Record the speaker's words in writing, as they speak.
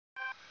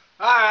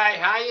Alright,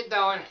 how you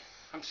doing?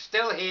 I'm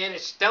still here.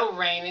 It's still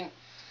raining.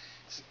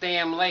 It's a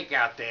damn lake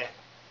out there.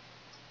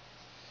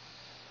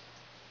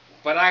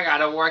 But I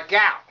gotta work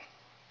out.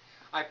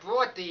 I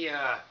brought the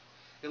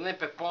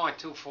Olympic Barn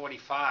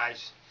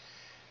 245s.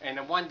 And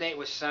the one day it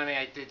was sunny,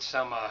 I did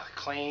some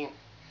clean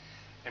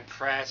and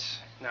press.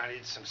 And I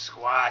did some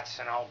squats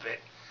and a whole bit.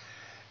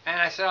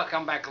 And I said I'll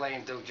come back later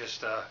and do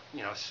just a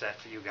set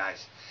for you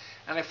guys.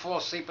 And I fall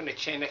asleep in the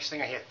chair. Next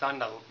thing I hear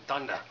thunder.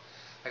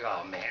 I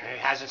go, oh man, and it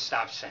hasn't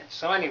stopped since.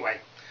 So anyway,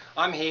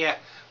 I'm here.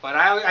 But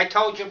I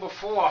told you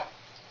before,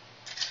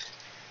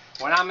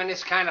 when I'm in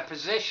this kind of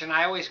position,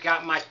 I always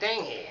got my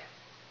thing here.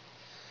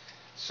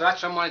 So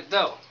that's what I'm going to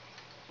do.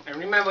 And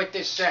remember what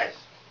this says.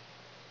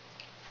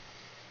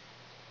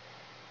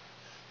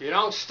 You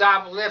don't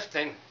stop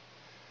lifting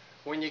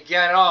when you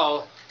get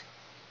old.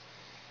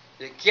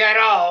 You get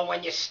old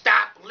when you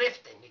stop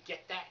lifting. You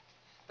get that?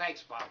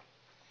 Thanks, Bob.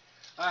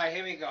 Alright,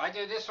 here we go.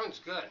 This one's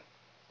good.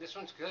 This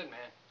one's good,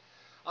 man.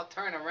 I'll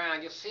turn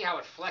around. You'll see how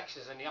it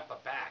flexes in the upper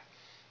back.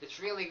 It's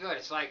really good.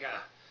 It's like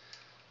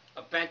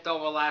a bent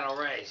over lateral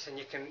raise, and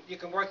you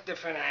can work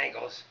different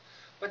angles.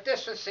 But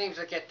this one seems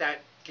to get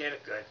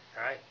it good.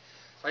 All right.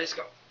 So I just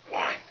go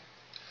 1,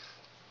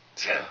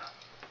 2,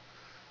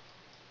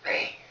 3,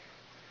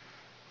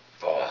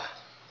 4,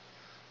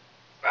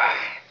 5,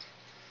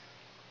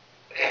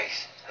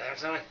 6.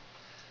 That's something.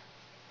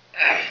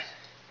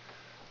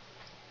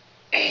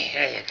 There you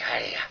go.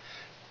 There you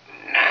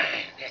go. 9.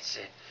 That's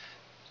it.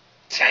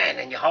 10,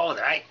 and you hold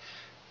it, right?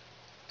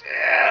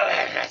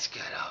 That's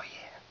good. Oh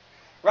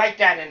yeah. Write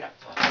that in the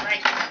book.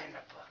 Write that in the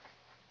book.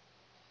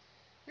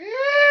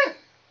 Yeah.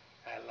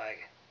 I like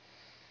it.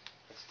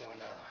 Let's do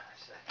another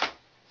one.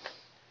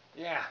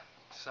 Yeah.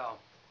 So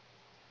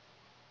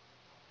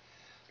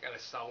I gotta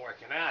start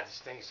working out.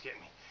 This thing's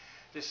getting me.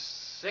 This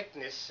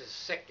sickness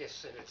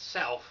in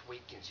itself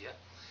weakens you,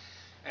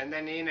 and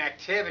then the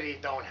inactivity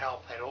don't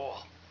help at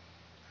all.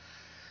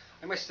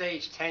 I must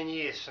age 10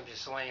 years from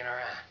just laying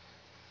around.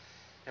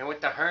 And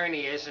with the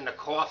hernias and the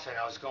coffin,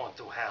 I was going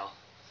through hell.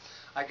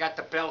 I got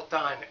the belt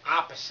on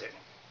opposite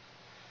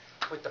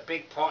with the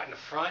big part in the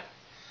front.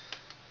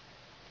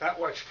 That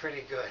works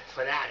pretty good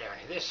for that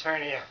hernia. This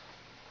hernia,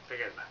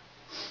 forget about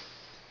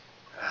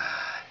it.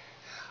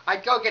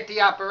 I'd go get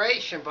the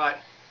operation, but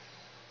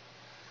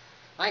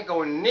I ain't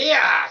going near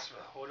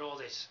hospital with all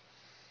this.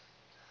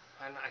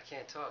 I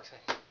can't talk.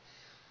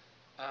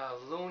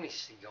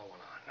 Lunacy going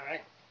on, all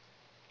right?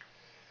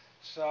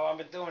 So I've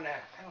been doing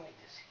that. I don't need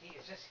this heat.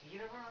 Is this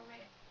heater on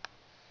there?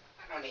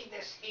 I don't need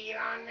this heat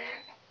on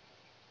there.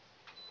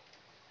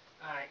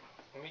 Alright,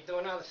 let me do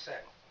another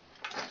set.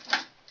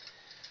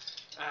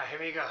 Alright,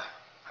 here we go.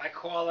 I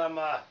call them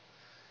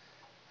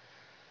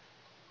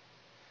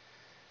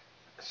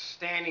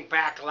standing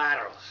back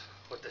laterals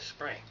with the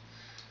spring.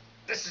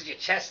 This is your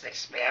chest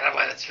expander,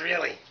 but it's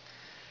really,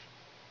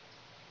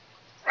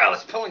 well,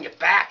 it's pulling your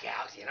back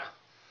out, you know.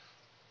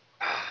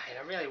 And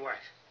it really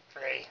works.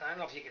 I don't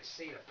know if you can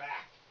see the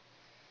back.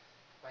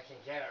 If I can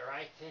get it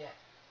right there.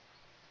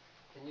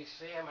 Can you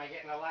see? Am I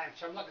getting a light?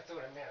 I'm looking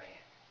through the mirror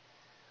here.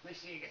 Let me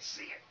see if you can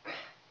see it.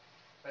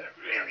 But it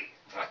really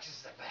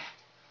flexes the back.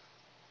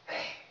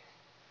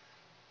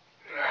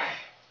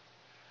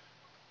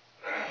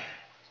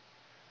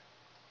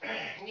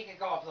 And you can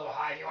go up a little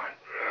higher if you want.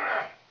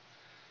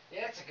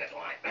 Yeah, that's a good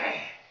line.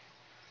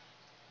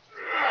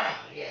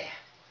 Yeah.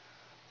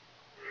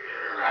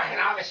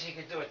 And obviously you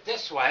can do it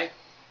this way.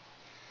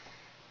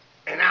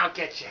 And I'll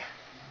get you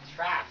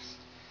traps.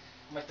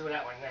 I'm going to do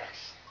that one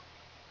next.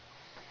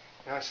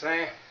 You know what I'm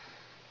saying?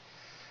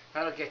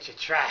 That'll get you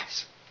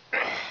traps.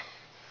 Yeah,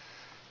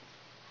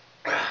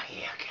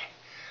 okay.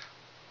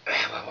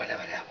 Well,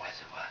 whatever that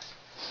was, it was.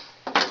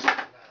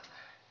 Okay.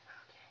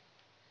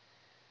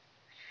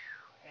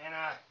 And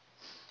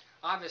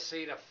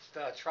obviously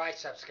the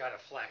triceps got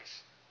to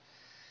flex.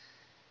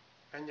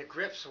 And your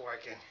grip's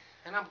working.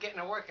 And I'm getting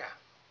a workout.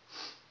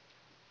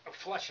 I'm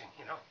flushing,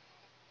 you know.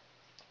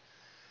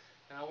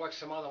 And I'll work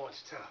some other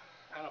ones too.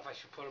 I don't know if I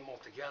should put them all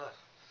together.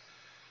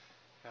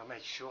 I'll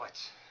make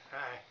shorts.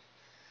 Alright.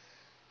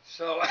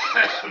 So,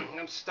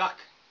 I'm stuck.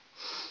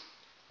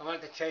 I'm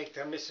going to take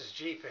Mrs.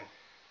 Jeep and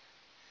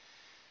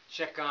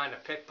check on the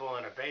pit bull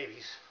and the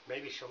babies.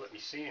 Maybe she'll let me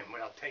see them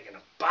without taking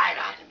a bite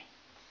out of me.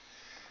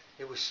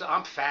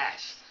 I'm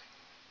fast.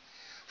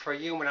 For a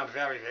human, I'm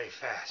very, very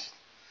fast.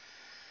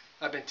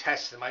 I've been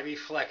testing my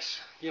reflex,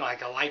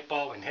 like a light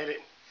bulb and hit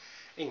it.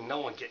 Ain't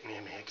no one getting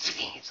near me.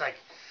 It's like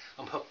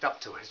I'm hooked up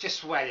to it. It's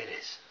just the way it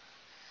is.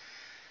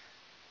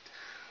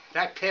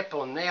 That pit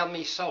bull nailed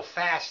me so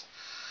fast.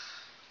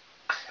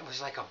 It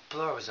was like a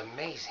blur. It was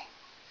amazing.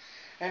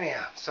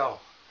 Anyhow, so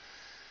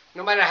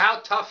no matter how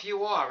tough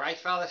you are, right,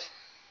 fellas?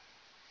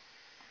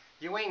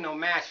 You ain't no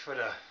match for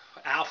the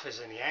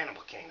alphas in the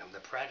animal kingdom, the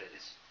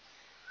predators.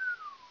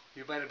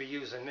 You better be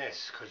using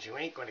this, because you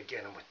ain't going to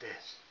get them with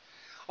this.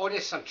 Oh,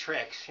 there's some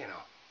tricks,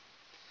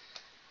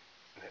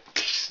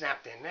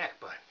 Snap their neck,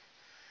 but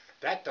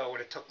that though would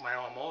have took my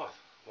arm off.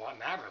 Well,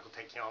 Maverick will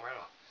take the arm right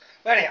off.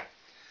 But anyhow,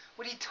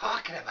 what are you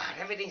talking about?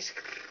 Everything's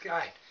all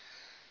right.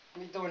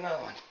 Let me do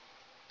another one.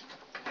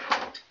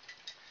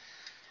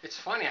 It's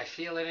funny, I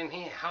feel it in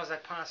here. How is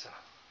that possible?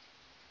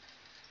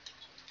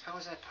 How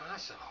is that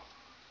possible?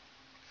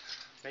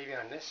 Maybe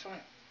on this one?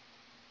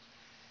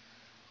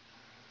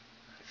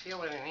 I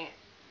feel it in here.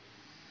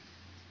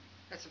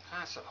 That's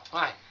impossible.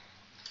 Alright.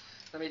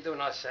 Let me do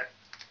another set.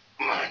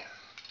 1,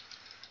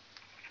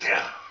 2,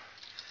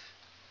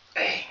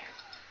 3,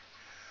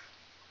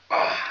 4,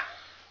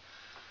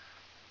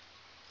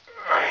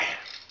 5,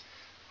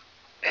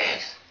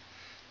 6,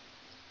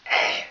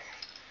 8,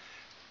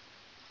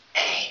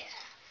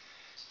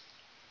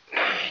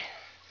 9.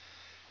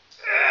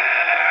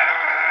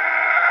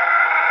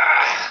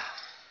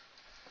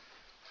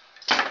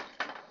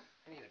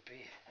 I need a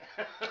beer.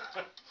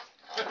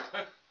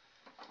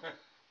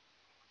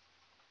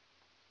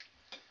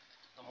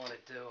 I'm going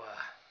to do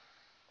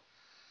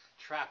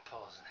trap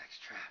pulls next.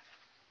 Trap.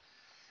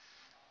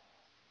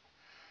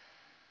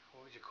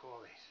 What would you call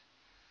these?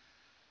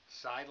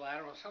 Side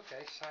laterals?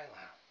 Okay, side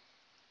lateral.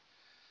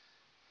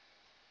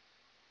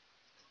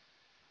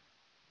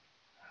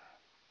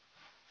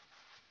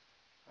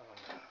 Oh,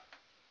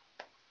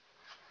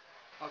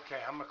 no.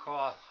 Okay,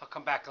 I'll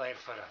come back later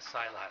for the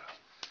side lateral.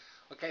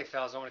 Okay,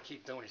 fellas, I'm going to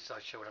keep doing this so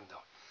I'll show what I'm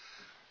doing.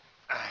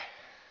 Alright.